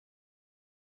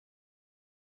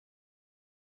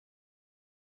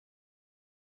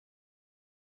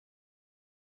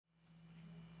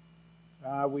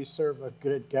We serve a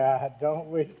good God,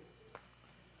 don't we?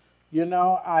 You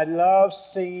know, I love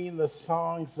singing the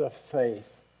songs of faith.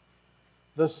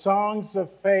 The songs of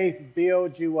faith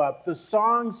build you up. The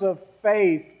songs of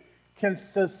faith can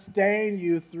sustain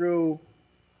you through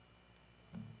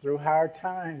hard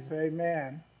times.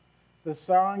 Amen. The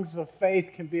songs of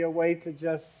faith can be a way to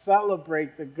just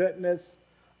celebrate the goodness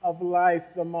of life,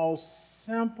 the most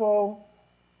simple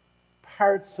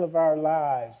parts of our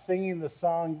lives. Singing the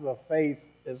songs of faith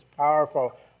is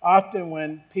powerful. Often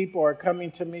when people are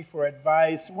coming to me for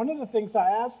advice, one of the things I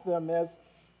ask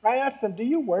them, do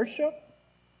you worship?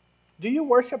 Do you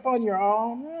worship on your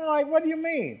own? They're like, what do you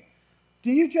mean?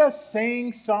 Do you just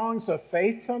sing songs of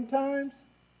faith sometimes?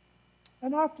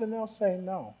 And often they'll say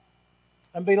no.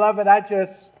 And beloved, I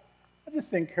just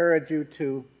encourage you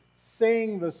to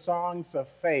sing the songs of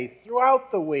faith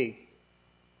throughout the week,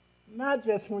 not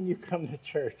just when you come to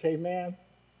church. Amen.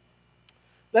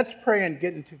 Let's pray and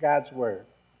get into God's word.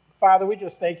 Father, we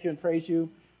just thank you and praise you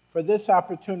for this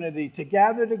opportunity to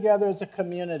gather together as a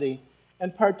community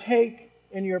and partake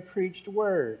in your preached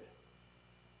word.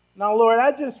 Now, Lord,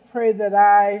 I just pray that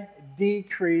I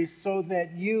decrease so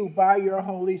that you, by your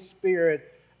Holy Spirit,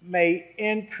 may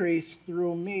increase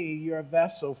through me, your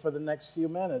vessel, for the next few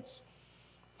minutes.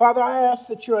 Father, I ask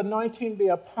that your anointing be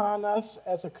upon us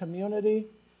as a community.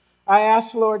 I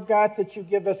ask, Lord God, that you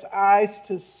give us eyes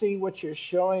to see what you're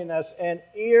showing us and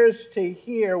ears to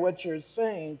hear what you're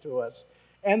saying to us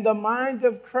and the mind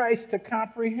of Christ to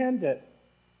comprehend it.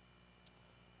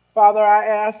 Father, I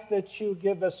ask that you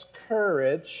give us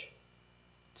courage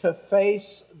to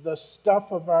face the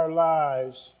stuff of our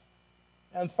lives.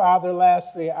 And Father,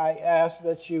 lastly, I ask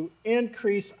that you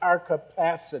increase our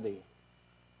capacity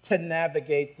to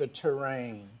navigate the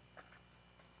terrain.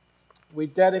 We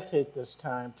dedicate this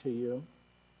time to you.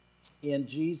 In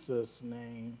Jesus'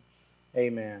 name,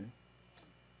 amen.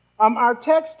 Our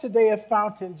text today is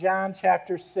found in John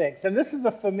chapter 6. And this is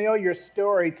a familiar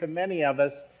story to many of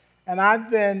us. And I've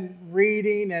been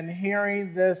reading and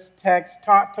hearing this text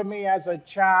taught to me as a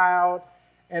child,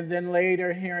 and then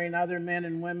later hearing other men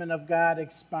and women of God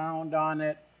expound on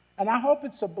it. And I hope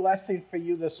it's a blessing for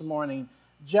you this morning.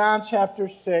 John chapter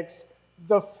 6,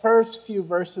 the first few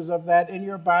verses of that in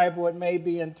your Bible, it may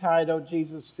be entitled,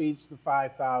 Jesus Feeds the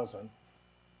 5,000.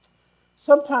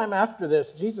 Sometime after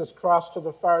this, Jesus crossed to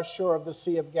the far shore of the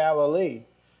Sea of Galilee,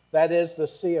 that is, the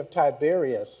Sea of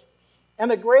Tiberias.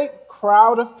 And a great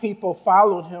crowd of people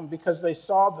followed him because they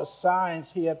saw the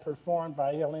signs he had performed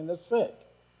by healing the sick.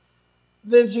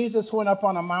 Then Jesus went up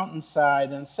on a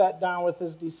mountainside and sat down with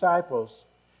his disciples.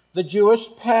 The Jewish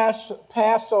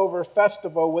Passover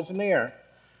festival was near.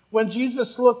 When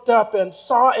Jesus looked up and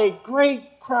saw a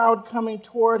great crowd coming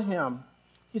toward him,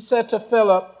 he said to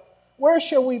Philip, "Where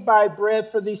shall we buy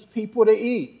bread for these people to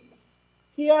eat?"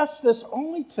 He asked this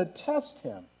only to test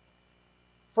him,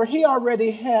 for he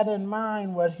already had in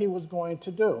mind what he was going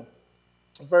to do.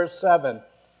 Verse 7,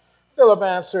 Philip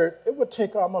answered, "It would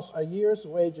take almost a year's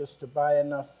wages to buy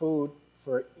enough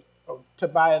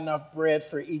bread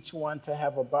for each one to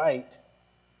have a bite."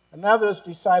 Another of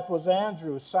his disciples,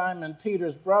 Andrew, Simon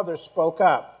Peter's brother, spoke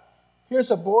up. "Here's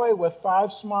a boy with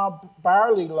 5 small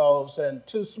barley loaves and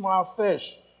 2 small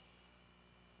fish.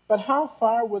 But how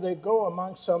far will they go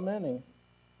among so many?"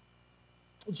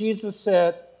 Jesus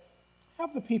said,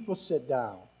 "Have the people sit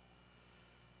down."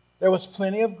 There was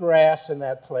plenty of grass in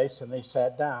that place, and they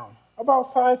sat down.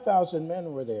 About 5,000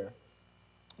 men were there.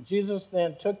 Jesus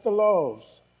then took the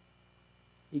loaves.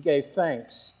 He gave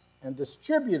thanks and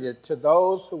distributed to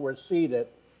those who were seated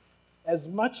as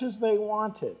much as they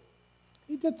wanted.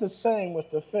 He did the same with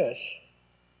the fish.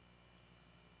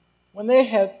 When they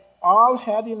had all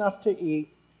had enough to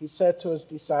eat, he said to his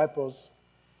disciples,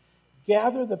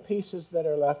 "Gather the pieces that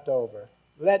are left over.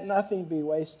 Let nothing be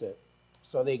wasted."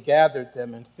 So they gathered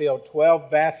them and filled 12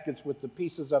 baskets with the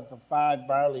pieces of the 5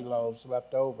 barley loaves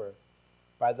left over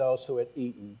by those who had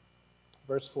eaten.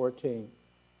 Verse 14.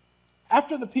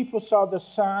 After the people saw the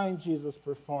sign Jesus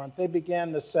performed, they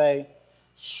began to say,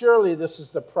 "Surely this is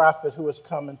the prophet who has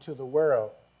come into the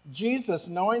world." Jesus,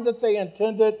 knowing that they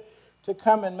intended to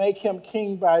come and make him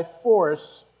king by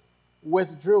force,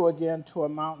 withdrew again to a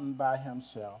mountain by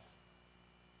himself.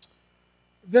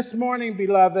 This morning,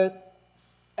 beloved,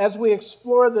 as we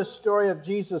explore the story of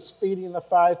Jesus feeding the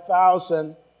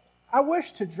 5,000, I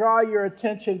wish to draw your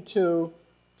attention to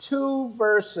 2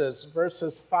 verses,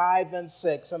 verses 5 and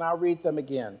 6, and I'll read them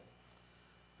again.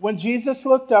 When Jesus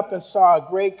looked up and saw a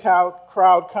great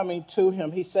crowd coming to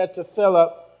him, he said to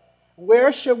Philip,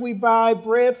 "Where shall we buy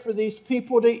bread for these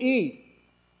people to eat?"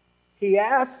 He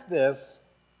asked this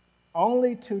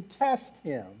only to test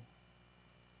him,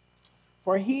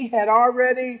 For he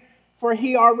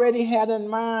already had in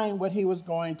mind what he was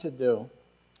going to do.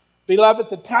 Beloved,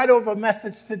 the title of our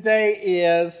message today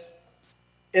is,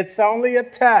 It's Only a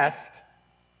Test,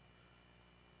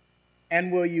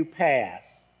 and Will You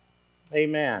Pass?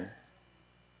 Amen.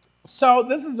 So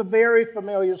this is a very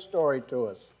familiar story to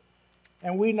us.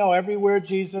 And we know everywhere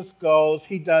Jesus goes,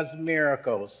 he does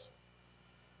miracles.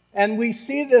 And we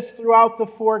see this throughout the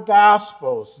four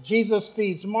Gospels. Jesus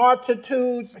feeds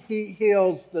multitudes. He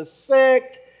heals the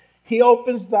sick. He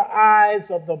opens the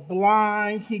eyes of the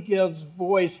blind. He gives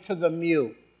voice to the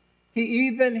mute. He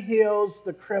even heals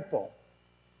the cripple.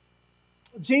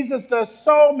 Jesus does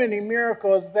so many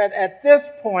miracles that at this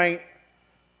point,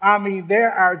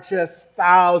 there are just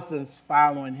thousands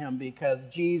following him because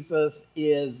Jesus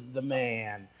is the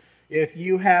man. If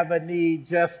you have a need,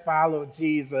 just follow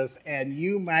Jesus and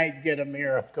you might get a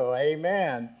miracle.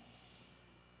 Amen.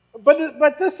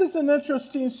 But this is an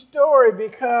interesting story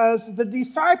because the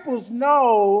disciples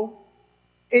know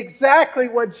exactly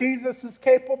what Jesus is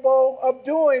capable of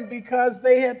doing because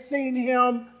they had seen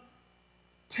him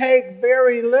take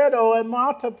very little and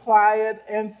multiply it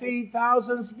and feed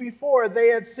thousands before. They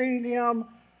had seen him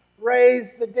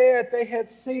raise the dead. They had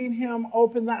seen him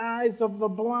open the eyes of the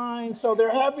blind. So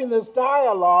they're having this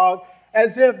dialogue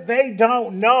as if they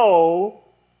don't know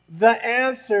the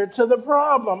answer to the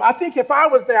problem. I think if I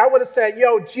was there, I would have said,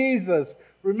 yo, Jesus,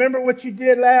 remember what you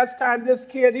did last time? This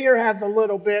kid here has a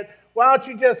little bit. Why don't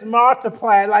you just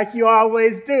multiply it like you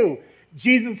always do?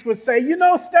 Jesus would say, you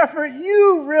know, Stafford,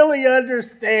 you really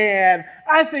understand.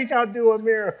 I think I'll do a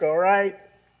miracle, right?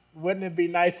 Wouldn't it be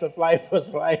nice if life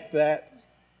was like that?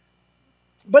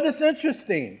 But it's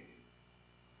interesting.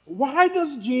 Why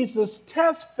does Jesus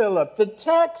test Philip? The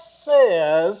text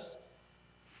says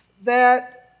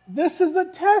that this is a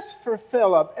test for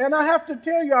Philip. And I have to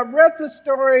tell you, I've read this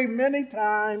story many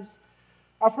times.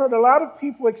 I've heard a lot of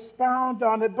people expound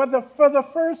on it. But for the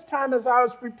first time as I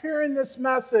was preparing this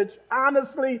message,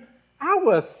 honestly, I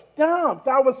was stumped.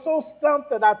 I was so stumped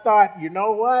that I thought, you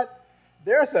know what?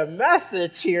 There's a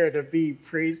message here to be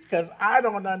preached because I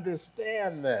don't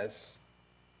understand this.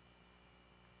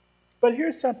 But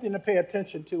here's something to pay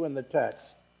attention to in the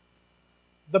text.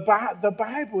 The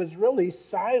Bible is really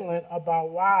silent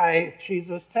about why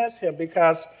Jesus tests him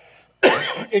because,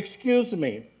 excuse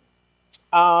me,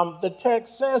 the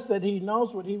text says that he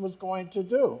knows what he was going to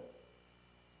do.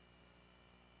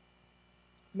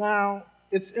 Now,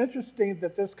 it's interesting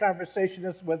that this conversation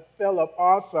is with Philip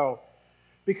also,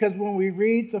 because when we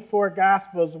read the four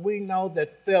Gospels, we know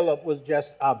that Philip was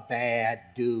just a bad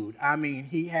dude.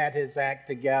 He had his act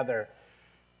together.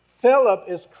 Philip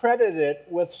is credited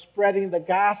with spreading the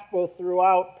gospel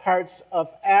throughout parts of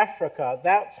Africa.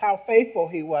 That's how faithful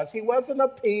he was. He wasn't a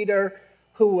Peter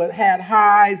who had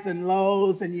highs and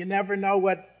lows, and you never know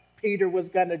what Peter was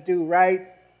going to do, right?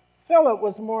 Philip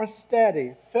was more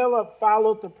steady. Philip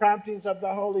followed the promptings of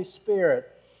the Holy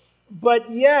Spirit.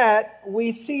 But yet,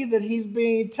 we see that he's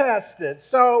being tested.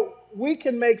 So we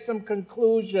can make some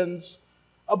conclusions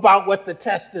about what the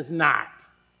test is not,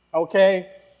 okay?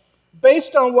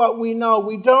 Based on what we know,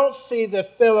 we don't see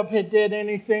that Philip had did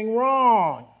anything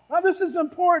wrong. Now, this is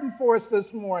important for us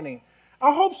this morning.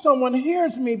 I hope someone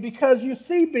hears me because you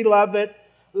see, beloved,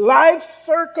 life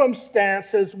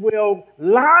circumstances will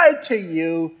lie to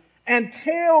you and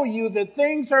tell you that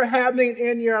things are happening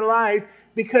in your life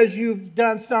because you've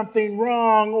done something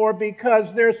wrong or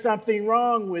because there's something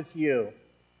wrong with you.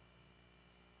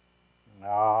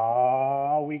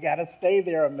 Oh, we got to stay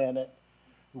there a minute.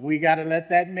 We got to let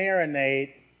that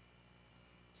marinate.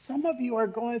 Some of you are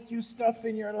going through stuff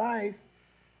in your life,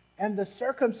 and the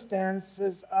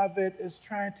circumstances of it is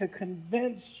trying to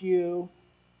convince you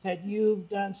that you've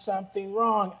done something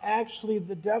wrong. Actually,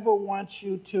 the devil wants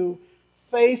you to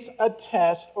face a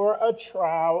test or a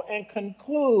trial and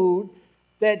conclude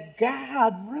that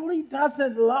God really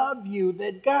doesn't love you,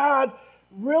 that God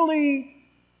really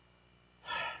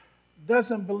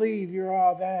doesn't believe you're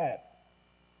all that.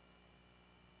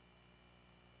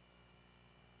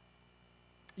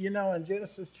 You know, in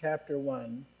Genesis chapter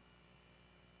 1,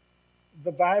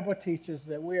 the Bible teaches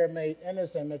that we are made in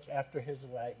his image after his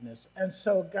likeness. And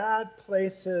so God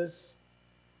places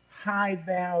high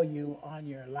value on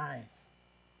your life.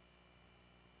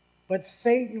 But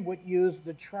Satan would use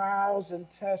the trials and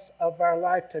tests of our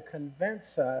life to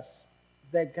convince us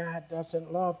that God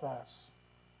doesn't love us.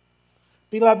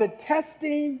 Beloved,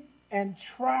 testing and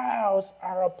trials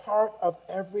are a part of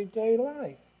everyday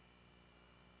life.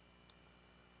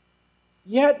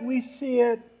 Yet we see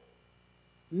it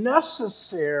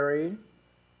necessary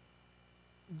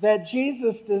that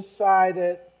Jesus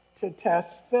decided to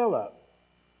test Philip.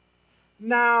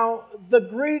 Now, the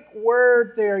Greek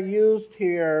word there used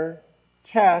here,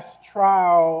 test,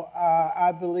 trial,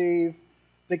 I believe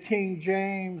the King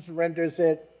James renders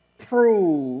it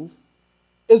prove,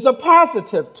 is a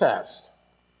positive test.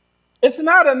 It's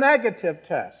not a negative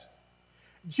test.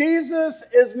 Jesus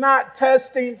is not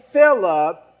testing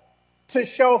Philip to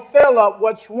show Philip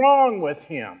what's wrong with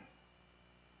him.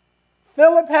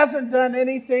 Philip hasn't done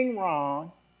anything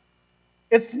wrong.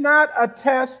 It's not a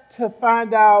test to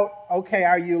find out, okay,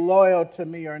 are you loyal to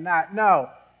me or not? No,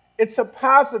 it's a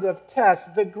positive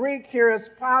test. The Greek here is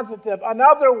positive. In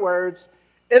other words,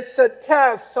 it's a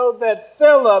test so that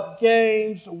Philip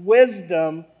gains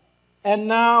wisdom and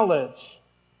knowledge.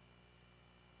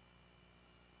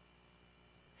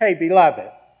 Hey,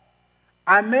 beloved,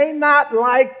 I may not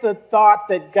like the thought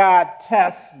that God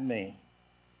tests me,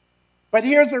 but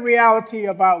here's a reality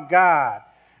about God.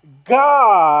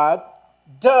 God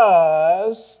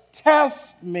does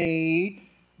test me,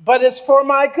 but it's for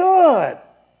my good.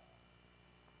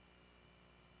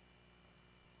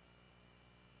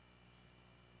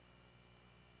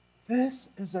 This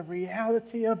is a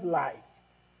reality of life.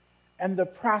 And the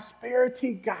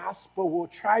prosperity gospel will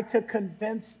try to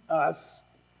convince us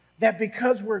that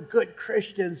because we're good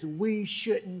Christians, we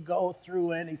shouldn't go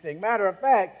through anything. Matter of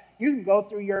fact, you can go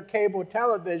through your cable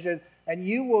television and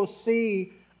you will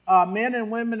see men and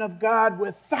women of God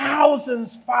with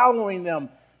thousands following them,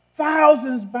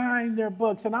 thousands buying their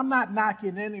books. And I'm not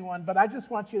knocking anyone, but I just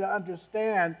want you to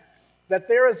understand that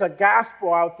there is a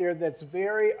gospel out there that's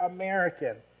very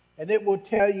American. And it will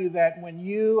tell you that when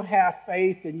you have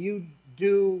faith and you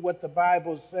do what the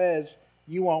Bible says,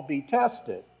 you won't be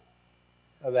tested.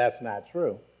 Well, that's not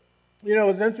true. You know,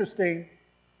 it was interesting.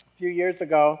 A few years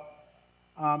ago,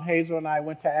 Hazel and I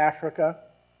went to Africa,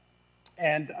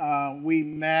 and we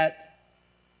met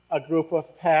a group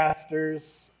of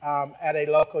pastors at a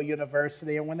local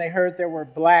university. And when they heard there were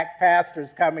black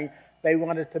pastors coming, they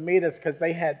wanted to meet us because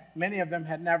many of them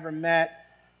had never met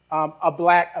a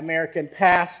black American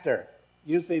pastor.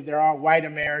 Usually they're all white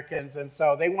Americans, and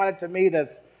so they wanted to meet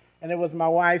us. And it was my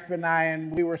wife and I,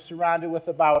 and we were surrounded with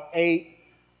about 8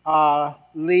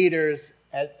 leaders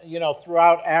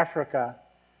throughout Africa.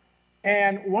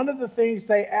 And one of the things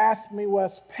they asked me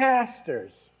was,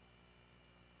 pastors,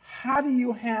 how do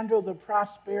you handle the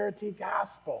prosperity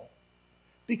gospel?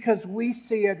 Because we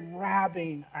see it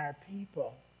robbing our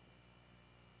people.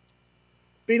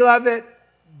 Beloved,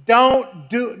 don't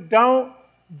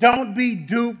be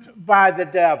duped by the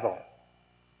devil.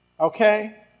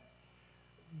 Okay?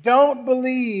 Don't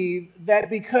believe that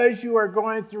because you are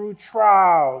going through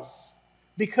trials,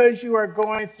 because you are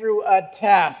going through a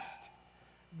test,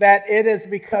 that it is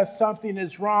because something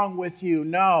is wrong with you.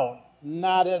 No,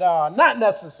 not at all. Not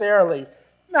necessarily.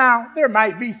 Now, there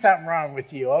might be something wrong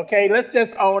with you, okay? Let's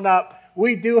just own up.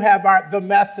 We do have the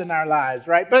mess in our lives,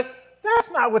 right? But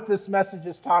that's not what this message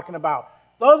is talking about.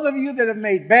 Those of you that have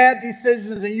made bad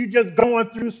decisions and you just going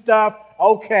through stuff,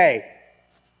 okay.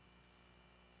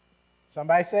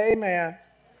 Somebody say amen.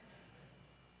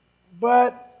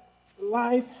 But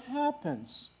life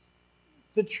happens.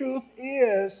 The truth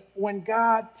is, when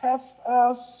God tests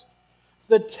us,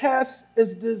 the test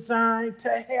is designed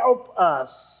to help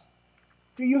us.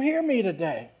 Do you hear me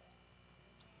today?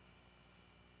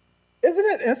 Isn't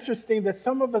it interesting that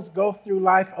some of us go through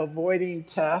life avoiding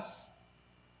tests?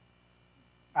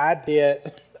 I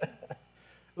did.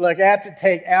 Look, I had to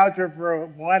take Algebra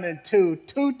 1 and 2.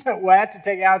 I had to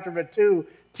take Algebra 2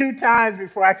 2 times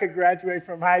before I could graduate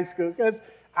from high school because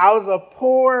I was a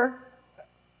poor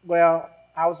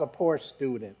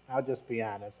student. I'll just be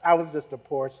honest. I was just a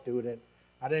poor student.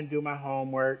 I didn't do my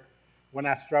homework. When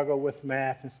I struggled with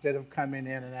math, instead of coming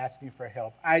in and asking for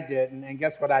help, I didn't. And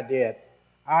guess what I did?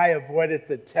 I avoided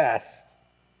the test.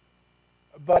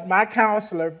 But my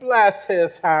counselor, bless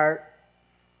his heart,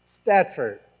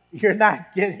 Stedford, you're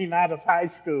not getting out of high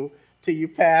school till you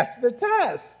pass the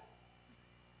test.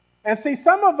 And see,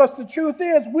 some of us, the truth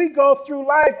is, we go through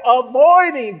life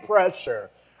avoiding pressure,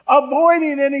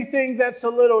 avoiding anything that's a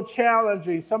little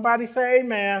challenging. Somebody say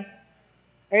amen.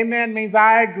 Amen means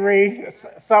I agree.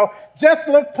 So just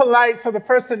look polite so the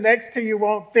person next to you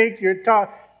won't think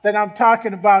that I'm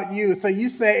talking about you. So you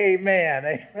say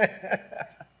amen.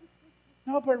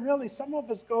 No, but really, some of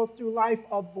us go through life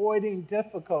avoiding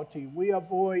difficulty. We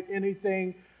avoid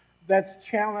anything that's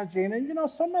challenging. And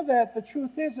some of that, the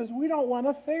truth is we don't want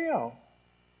to fail.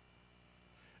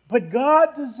 But God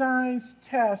designs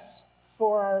tests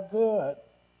for our good.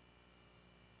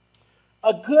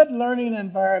 A good learning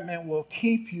environment will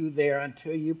keep you there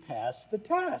until you pass the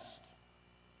test.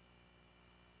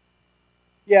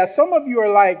 Yeah, some of you are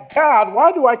like, God,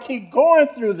 why do I keep going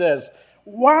through this?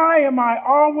 Why am I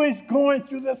always going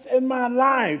through this in my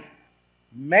life?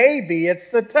 Maybe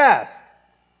it's a test.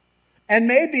 And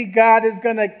maybe God is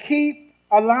going to keep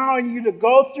allowing you to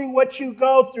go through what you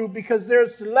go through because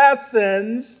there's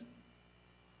lessons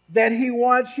that he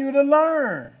wants you to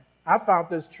learn. I found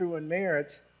this true in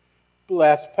marriage.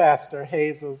 Bless Pastor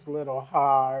Hazel's little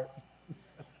heart.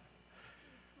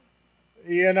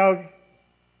 You know,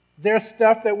 there's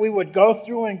stuff that we would go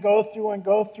through, and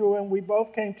we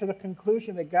both came to the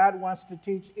conclusion that God wants to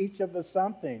teach each of us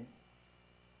something.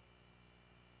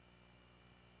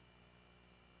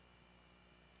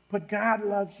 But God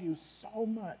loves you so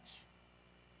much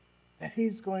that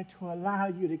he's going to allow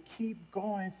you to keep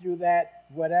going through that,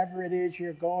 whatever it is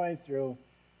you're going through,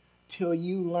 till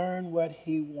you learn what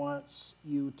he wants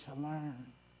you to learn.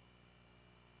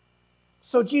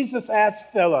 So Jesus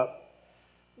asked Philip,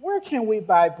 where can we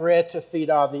buy bread to feed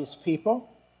all these people?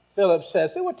 Philip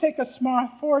says, it would take a small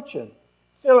fortune.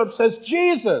 Philip says,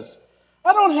 Jesus,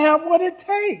 I don't have what it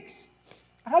takes.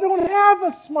 I don't have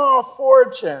a small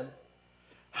fortune.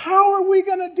 How are we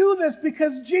going to do this?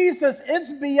 Because Jesus,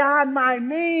 it's beyond my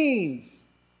means.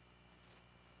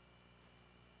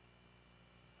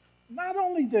 Not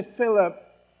only did Philip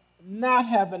not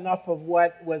have enough of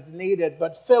what was needed,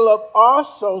 but Philip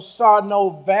also saw no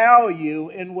value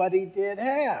in what he did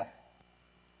have.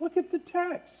 Look at the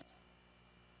text.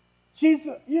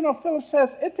 Jesus, Philip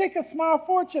says, it takes a small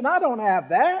fortune. I don't have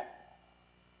that.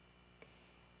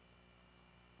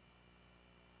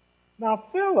 Now,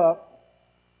 Philip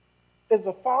is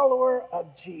a follower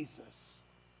of Jesus.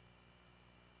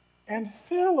 And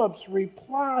Philip's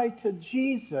reply to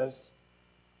Jesus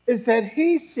is that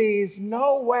he sees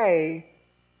no way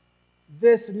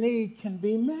this need can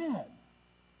be met.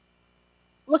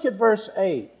 Look at verse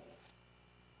 8.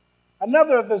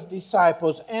 Another of his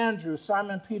disciples, Andrew,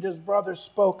 Simon Peter's brother,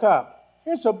 spoke up.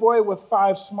 Here's a boy with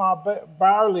 5 small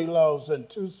barley loaves and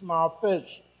 2 small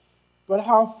fish. But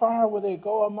how far will they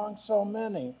go among so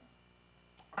many?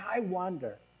 I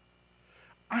wonder,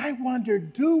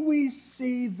 do we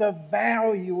see the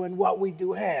value in what we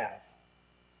do have?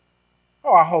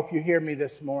 Oh, I hope you hear me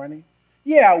this morning.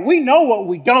 Yeah, we know what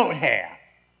we don't have.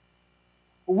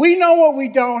 We know what we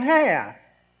don't have.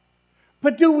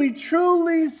 But do we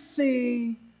truly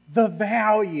see the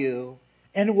value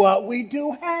in what we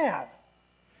do have?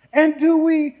 And do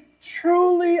we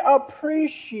truly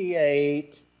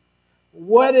appreciate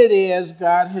what it is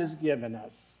God has given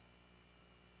us?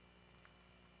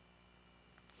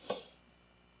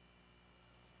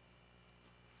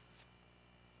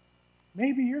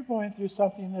 Maybe you're going through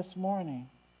something this morning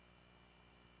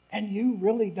and you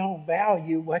really don't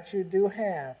value what you do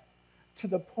have, to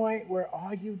the point where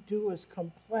all you do is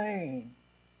complain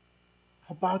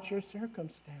about your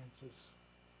circumstances.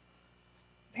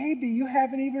 Maybe you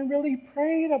haven't even really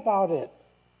prayed about it.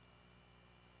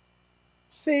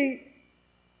 See,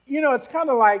 it's kind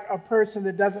of like a person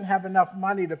that doesn't have enough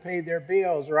money to pay their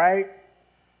bills, right?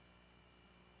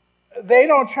 They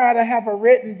don't try to have a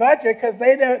written budget because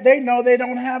they know they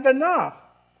don't have enough.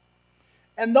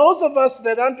 And those of us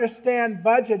that understand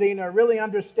budgeting or really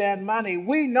understand money,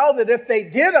 we know that if they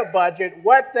did a budget,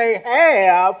 what they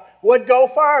have would go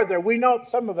farther. We know,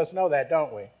 some of us know that,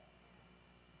 don't we?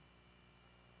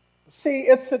 See,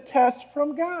 it's a test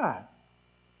from God.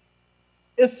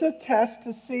 It's a test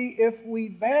to see if we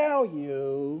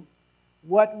value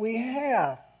what we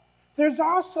have. There's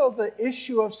also the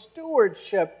issue of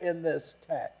stewardship in this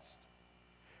text.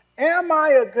 Am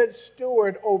I a good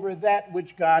steward over that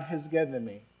which God has given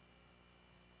me?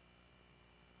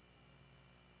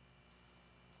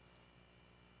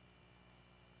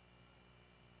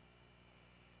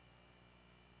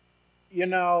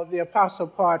 The Apostle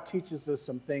Paul teaches us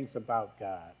some things about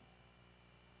God.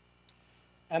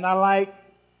 And I like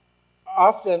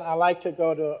to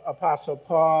go to Apostle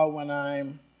Paul when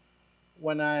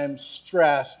I'm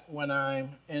stressed, when I'm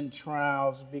in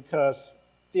trials, because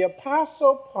the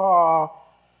Apostle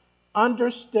Paul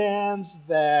understands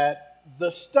that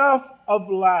the stuff of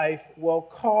life will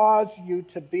cause you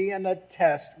to be in a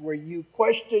test where you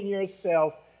question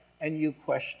yourself and you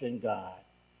question God.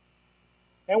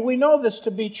 And we know this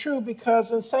to be true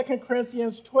because in 2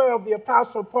 Corinthians 12, the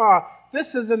Apostle Paul,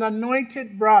 this is an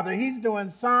anointed brother. He's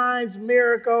doing signs,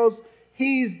 miracles.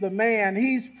 He's the man.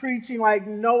 He's preaching like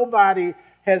nobody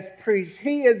has preached.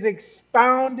 He is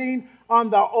expounding on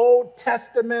the Old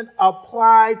Testament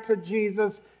applied to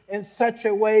Jesus in such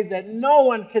a way that no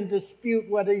one can dispute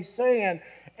what he's saying.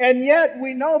 And yet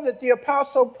we know that the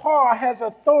Apostle Paul has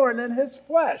a thorn in his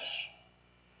flesh.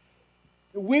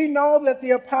 We know that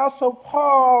the Apostle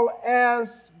Paul,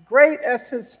 as great as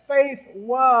his faith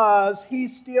was, he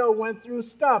still went through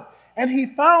stuff. And he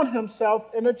found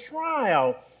himself in a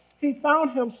trial. He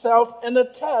found himself in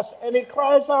a test, and he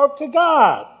cries out to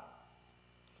God.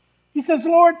 He says,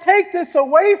 Lord, take this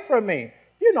away from me.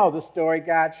 You know the story.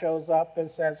 God shows up and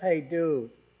says, hey, dude,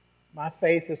 my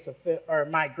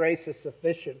grace is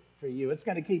sufficient for you. It's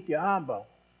going to keep you humble.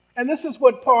 And this is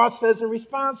what Paul says in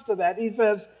response to that. He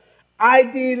says, I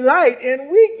delight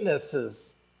in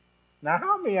weaknesses. Now,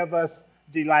 how many of us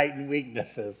delight in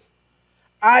weaknesses?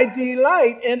 I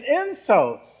delight in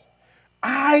insults.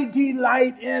 I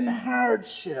delight in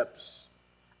hardships.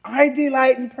 I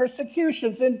delight in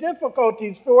persecutions and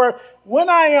difficulties, for when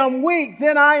I am weak,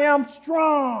 then I am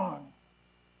strong.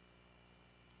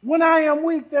 When I am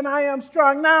weak, then I am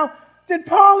strong. Now, did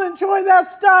Paul enjoy that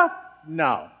stuff?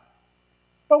 No.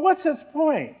 But what's his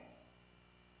point?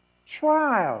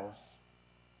 Trials.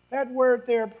 That word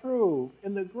there, prove,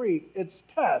 in the Greek, it's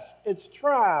test, it's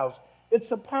trials,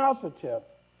 it's a positive.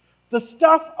 The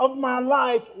stuff of my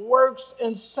life works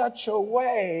in such a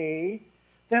way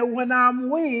that when I'm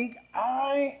weak,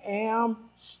 I am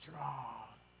strong.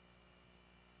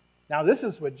 Now, this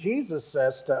is what Jesus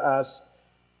says to us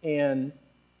in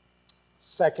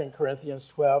 2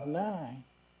 Corinthians 12:9.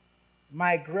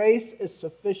 My grace is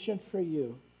sufficient for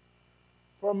you,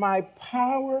 for my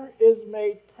power is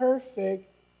made perfect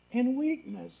in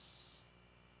weakness.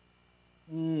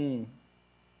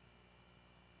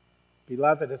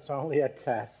 Beloved, it's only a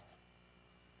test.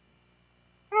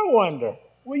 I wonder,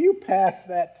 will you pass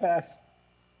that test?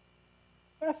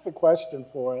 That's the question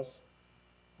for us.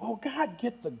 Will God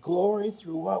get the glory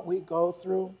through what we go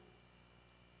through?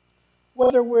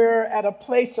 Whether we're at a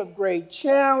place of great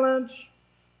challenge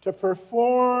to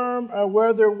perform, or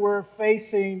whether we're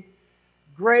facing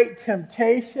great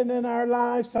temptation in our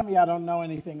lives. Some of y'all don't know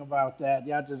anything about that.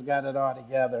 Y'all just got it all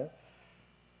together.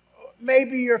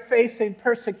 Maybe you're facing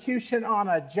persecution on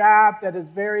a job that is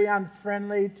very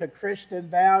unfriendly to Christian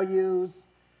values,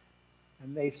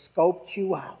 and they've scoped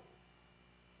you out.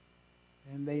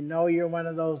 And they know you're one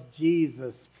of those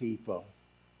Jesus people.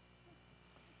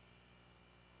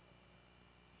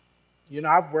 You know,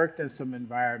 I've worked in some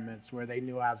environments where they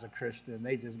knew I was a Christian.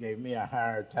 They just gave me a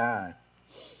hard time.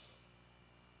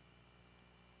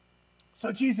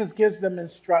 So Jesus gives them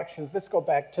instructions. Let's go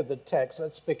back to the text.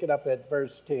 Let's pick it up at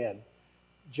verse 10.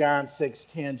 John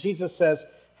 6:10. Jesus says,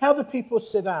 have the people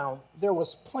sit down. There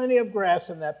was plenty of grass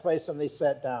in that place, and they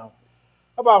sat down.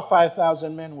 About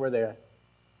 5,000 men were there.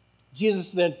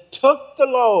 Jesus then took the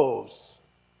loaves,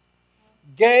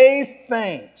 gave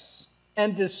thanks,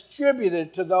 and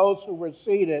distributed to those who were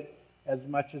seated as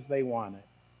much as they wanted.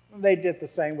 And they did the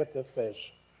same with the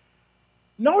fish.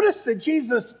 Notice that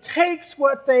Jesus takes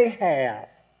what they have.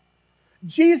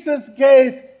 Jesus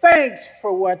gave thanks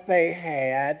for what they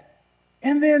had,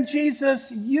 and then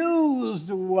Jesus used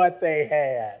what they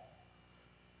had.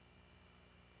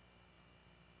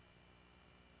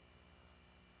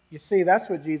 You see, that's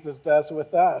what Jesus does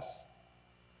with us.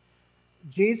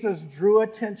 Jesus drew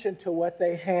attention to what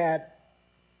they had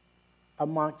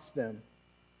amongst them.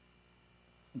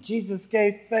 Jesus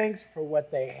gave thanks for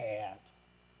what they had.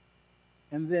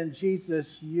 And then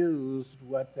Jesus used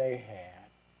what they had.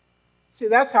 See,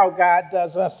 that's how God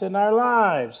does us in our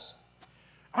lives.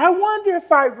 I wonder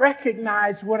if I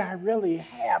recognize what I really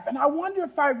have. And I wonder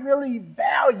if I really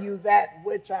value that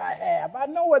which I have. I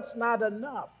know it's not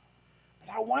enough,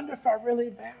 but I wonder if I really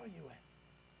value it.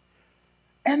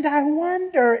 And I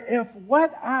wonder if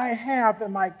what I have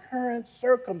in my current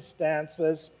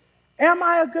circumstances, am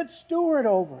I a good steward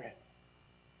over it?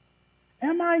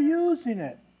 Am I using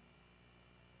it?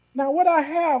 Now, what I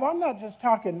have, I'm not just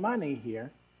talking money here.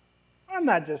 I'm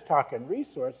not just talking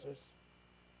resources.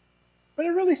 But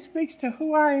it really speaks to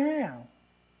who I am.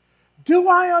 Do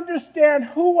I understand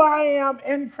who I am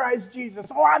in Christ Jesus?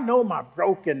 Oh, I know my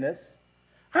brokenness.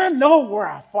 I know where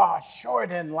I fall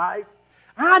short in life.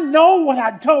 I know what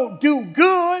I don't do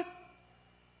good.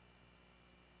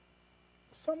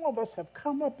 Some of us have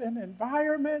come up in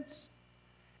environments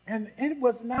and it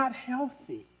was not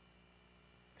healthy.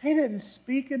 They didn't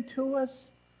speak into us.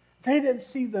 They didn't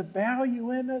see the value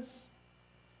in us.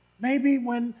 Maybe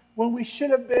when we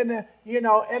should have been, in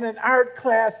an art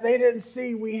class, they didn't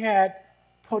see we had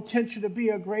potential to be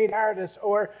a great artist.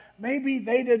 Or maybe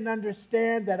they didn't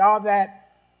understand that all that,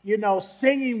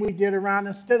 singing we did around,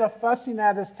 instead of fussing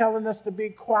at us, telling us to be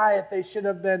quiet, they should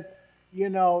have been,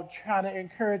 trying to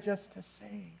encourage us to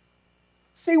sing.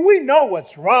 See, we know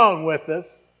what's wrong with us.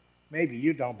 Maybe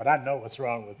you don't, but I know what's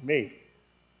wrong with me.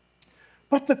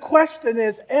 But the question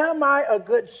is, am I a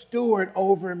good steward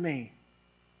over me?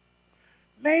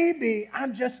 maybe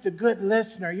I'm just a good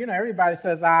listener. You know, everybody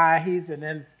says, he's an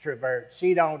introvert.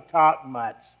 She don't talk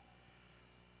much.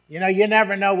 You know, you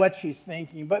never know what she's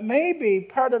thinking. But maybe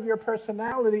part of your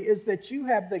personality is that you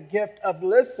have the gift of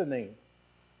listening.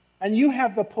 And you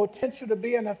have the potential to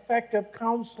be an effective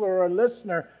counselor or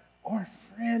listener or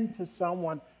friend to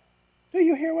someone. Do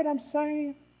you hear what I'm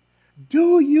saying?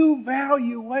 Do you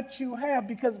value what you have?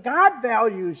 Because God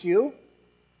values you.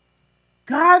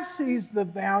 God sees the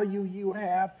value you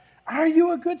have. Are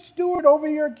you a good steward over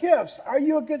your gifts? Are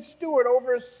you a good steward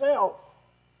over self?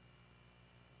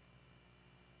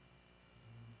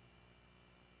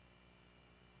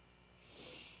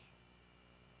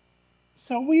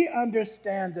 So we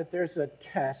understand that there's a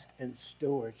test in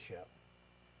stewardship.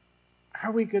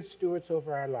 Are we good stewards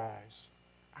over our lives?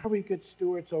 Are we good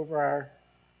stewards over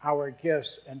our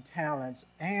gifts and talents?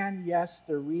 And yes,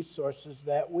 the resources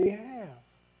that we have.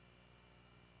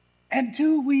 And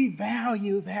do we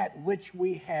value that which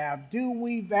we have? Do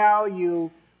we value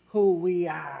who we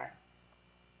are?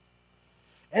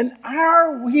 And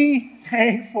are we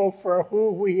thankful for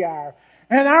who we are?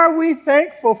 And are we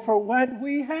thankful for what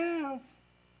we have?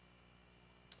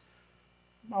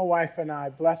 My wife and I,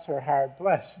 bless her heart,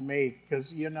 bless me,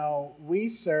 because, you know, we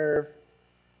serve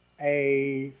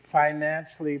a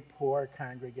financially poor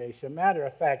congregation. Matter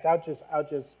of fact,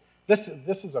 this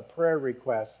is a prayer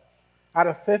request. Out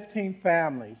of 15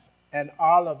 families, and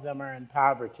all of them are in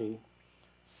poverty,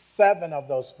 7 of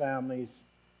those families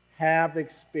have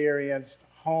experienced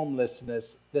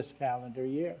homelessness this calendar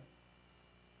year.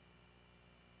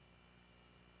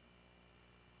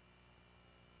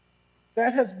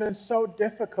 That has been so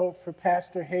difficult for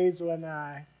Pastor Hazel and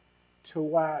I to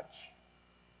watch.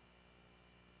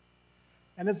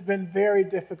 And it's been very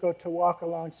difficult to walk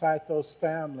alongside those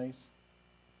families.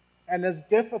 And as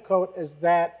difficult as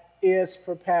that is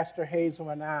for Pastor Hazel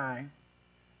and I,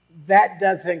 that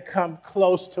doesn't come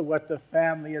close to what the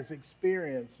family is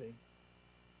experiencing.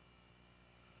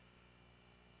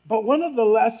 But one of the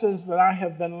lessons that I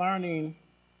have been learning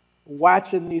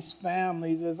watching these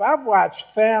families is I've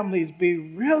watched families be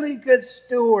really good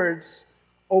stewards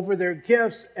over their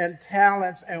gifts and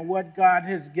talents and what God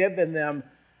has given them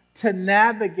to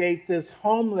navigate this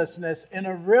homelessness in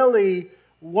a really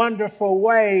wonderful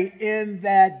way, in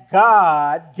that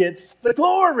God gets the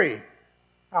glory.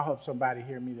 I hope somebody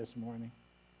hear me this morning.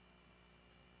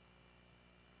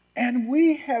 And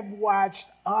we have watched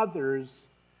others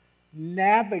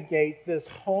navigate this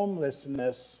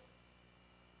homelessness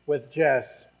with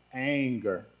just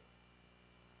anger,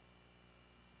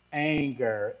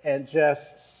 and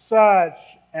just such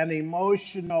an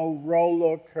emotional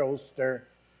roller coaster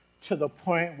to the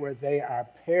point where they are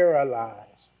paralyzed.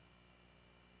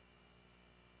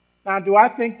 Now, do I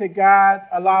think that God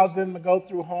allows them to go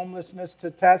through homelessness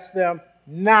to test them?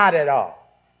 Not at all.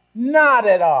 Not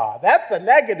at all. That's a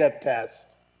negative test.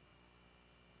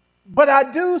 But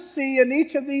I do see in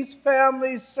each of these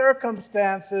families'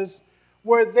 circumstances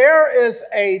where there is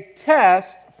a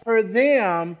test for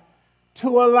them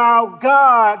to allow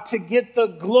God to get the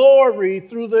glory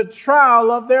through the trial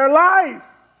of their life.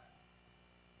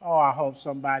 Oh, I hope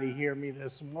somebody hear me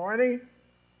this morning.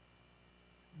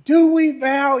 Do we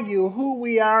value who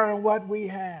we are and what we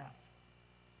have?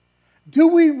 Do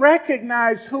we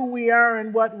recognize who we are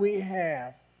and what we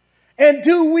have? And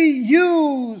do we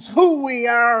use who we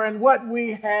are and what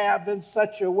we have in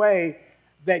such a way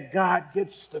that God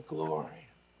gets the glory?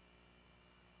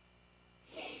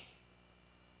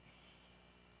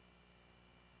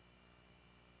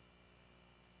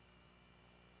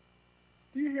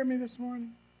 Do you hear me this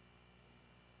morning?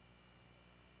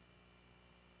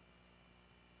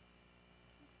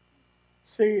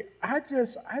 See, I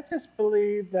just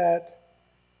believe that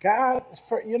God,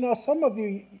 some of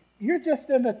you, you're just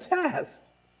in a test.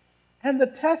 And the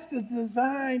test is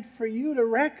designed for you to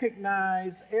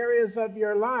recognize areas of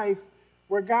your life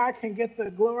where God can get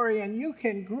the glory and you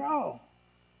can grow.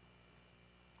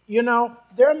 You know,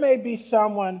 there may be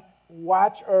someone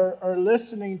watch or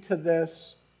listening to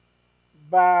this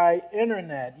by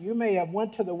internet. You may have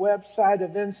went to the website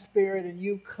of inSpirit and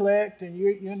you clicked and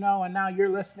and now you're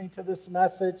listening to this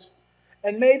message.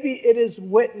 And maybe it is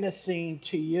witnessing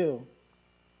to you.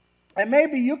 And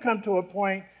maybe you come to a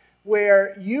point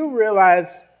where you realize,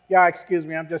 excuse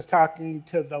me, I'm just talking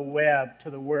to the web, to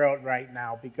the world right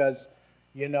now, because,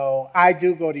 I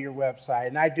do go to your website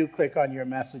and I do click on your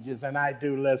messages and I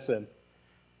do listen.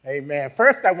 Amen.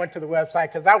 First, I went to the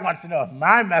website because I wanted to know if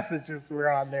my messages were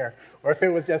on there or if it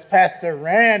was just Pastor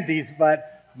Randy's,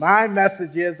 but my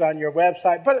message is on your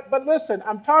website. But listen,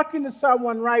 I'm talking to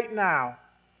someone right now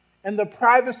in the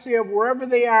privacy of wherever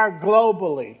they are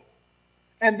globally.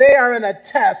 and they are in a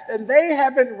test, and they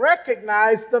haven't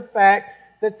recognized the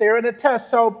fact that they're in a test.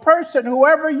 So person,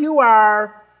 whoever you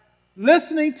are,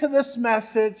 listening to this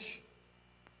message,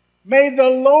 may the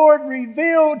Lord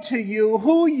reveal to you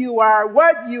who you are,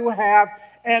 what you have,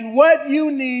 and what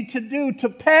you need to do to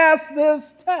pass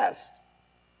this test.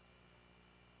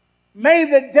 May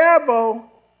the devil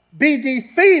be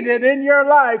defeated in your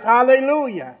life.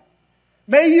 Hallelujah.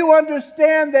 May you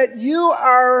understand that you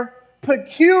are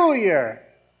peculiar,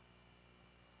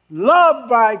 loved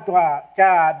by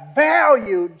God,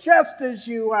 valued just as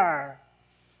you are.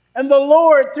 And the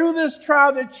Lord, through this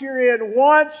trial that you're in,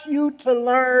 wants you to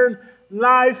learn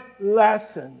life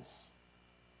lessons.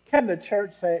 Can the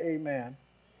church say amen?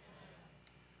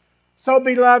 So,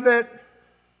 beloved,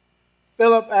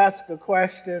 Philip asked a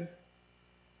question,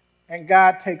 and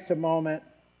God takes a moment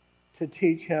to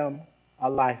teach him a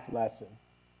life lesson.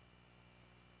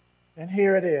 And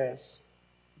here it is.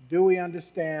 Do we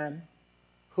understand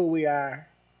who we are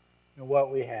and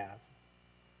what we have?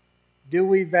 Do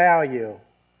we value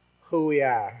who we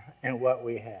are and what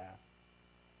we have?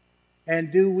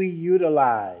 And do we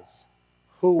utilize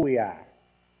who we are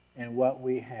and what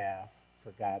we have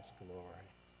for God's glory?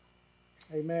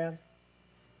 Amen.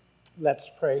 Let's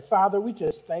pray. Father, we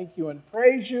just thank you and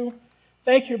praise you.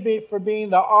 Thank you for being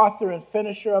the author and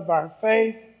finisher of our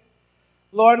faith.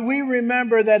 Lord, we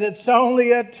remember that it's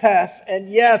only a test, and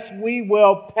yes, we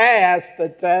will pass the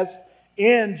test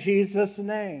in Jesus'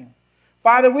 name.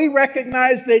 Father, we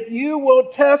recognize that you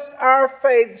will test our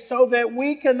faith so that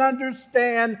we can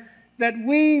understand that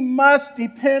we must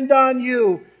depend on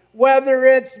you, whether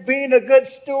it's being a good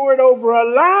steward over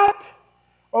a lot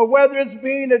or whether it's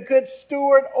being a good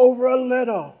steward over a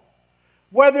little,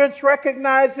 whether it's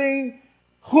recognizing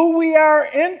who we are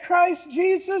in Christ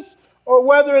Jesus, or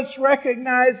whether it's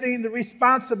recognizing the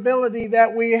responsibility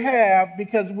that we have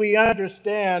because we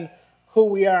understand who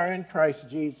we are in Christ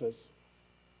Jesus.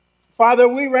 Father,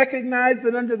 we recognize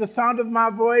that under the sound of my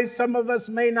voice, some of us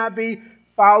may not be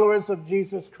followers of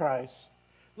Jesus Christ.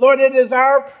 Lord, it is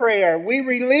our prayer. We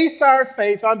release our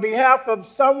faith on behalf of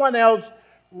someone else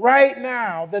right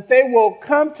now, that they will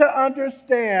come to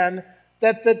understand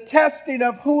that the testing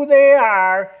of who they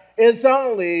are is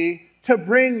only to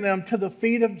bring them to the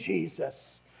feet of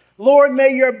Jesus. Lord,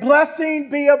 may your blessing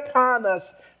be upon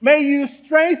us. May you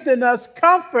strengthen us,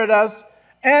 comfort us,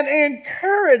 and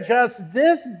encourage us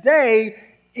this day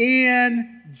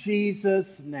in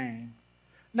Jesus' name.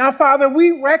 Now, Father,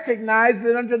 we recognize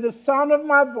that under the sound of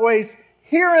my voice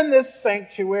here in this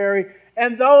sanctuary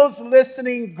and those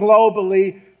listening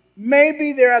globally,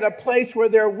 maybe they're at a place where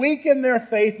they're weak in their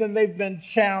faith and they've been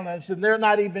challenged and they're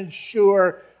not even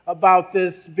sure about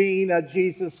this being a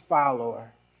Jesus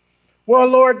follower. Well,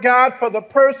 Lord God, for the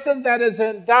person that is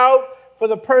in doubt, for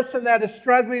the person that is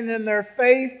struggling in their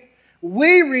faith,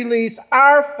 we release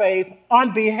our faith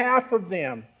on behalf of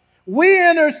them. We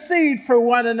intercede for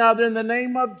one another in the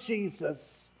name of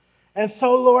Jesus. And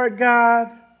so, Lord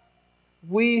God,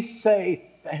 we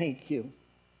say thank you.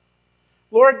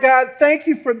 Lord God, thank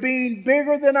you for being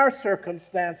bigger than our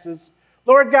circumstances.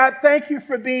 Lord God, thank you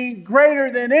for being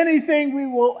greater than anything we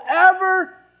will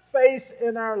ever face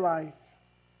in our life.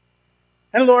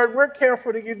 And Lord, we're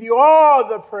careful to give you all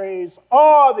the praise,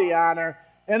 all the honor,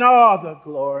 and all the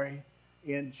glory.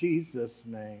 In Jesus'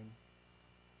 name,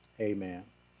 amen.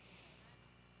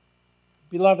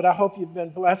 Beloved, I hope you've been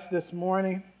blessed this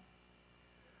morning.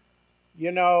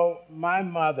 You know, my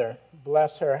mother,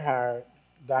 bless her heart,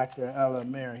 Dr. Ella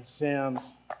Mary Sims,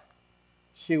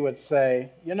 she would say,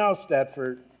 you know,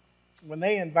 Stedford, when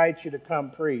they invite you to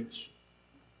come preach,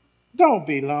 don't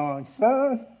be long,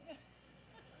 son.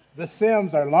 The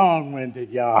Sims are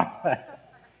long-winded, y'all.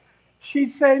 She'd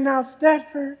say, now,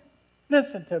 Stedford,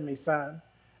 listen to me, son.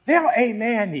 They'll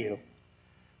amen you.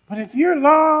 But if you're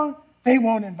long, they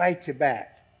won't invite you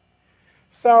back.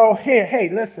 So, hey,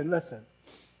 listen.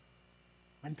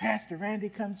 When Pastor Randy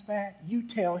comes back, you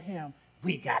tell him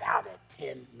we got out at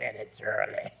 10 minutes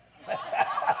early.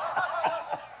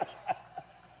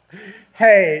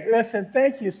 Hey, listen,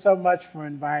 thank you so much for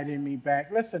inviting me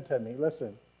back. Listen to me,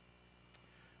 listen.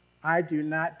 I do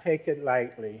not take it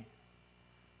lightly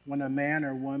when a man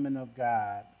or woman of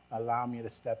God allow me to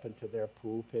step into their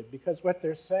pulpit, because what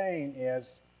they're saying is,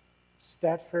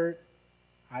 Stedford,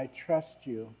 I trust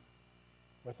you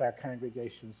with our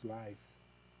congregation's life.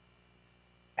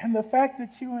 And the fact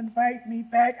that you invite me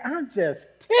back, I'm just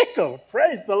tickled.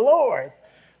 Praise the Lord.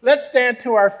 Let's stand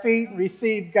to our feet and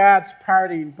receive God's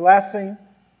parting blessing.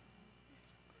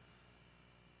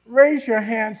 Raise your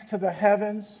hands to the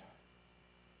heavens.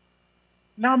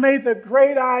 Now may the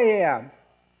great I am,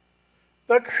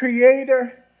 the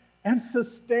creator and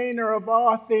sustainer of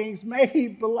all things. May He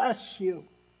bless you.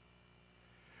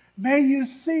 May you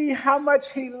see how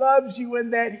much He loves you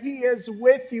and that He is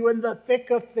with you in the thick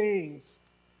of things.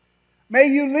 May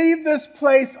you leave this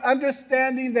place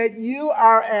understanding that you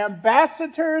are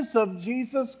ambassadors of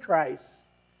Jesus Christ.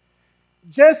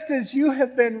 Just as you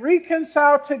have been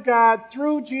reconciled to God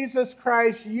through Jesus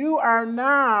Christ, you are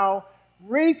now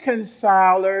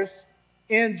reconcilers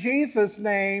in Jesus'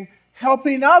 name,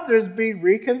 helping others be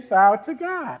reconciled to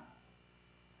God.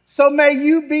 So may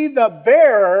you be the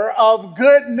bearer of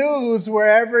good news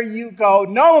wherever you go,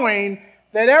 knowing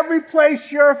that every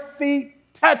place your feet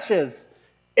touches,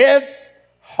 it's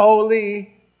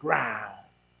holy ground.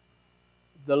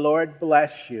 The Lord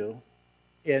bless you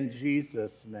in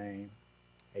Jesus' name.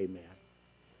 Amen.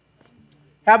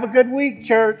 Have a good week,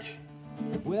 church.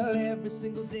 Well, every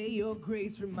single day your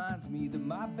grace reminds me that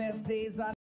my best days are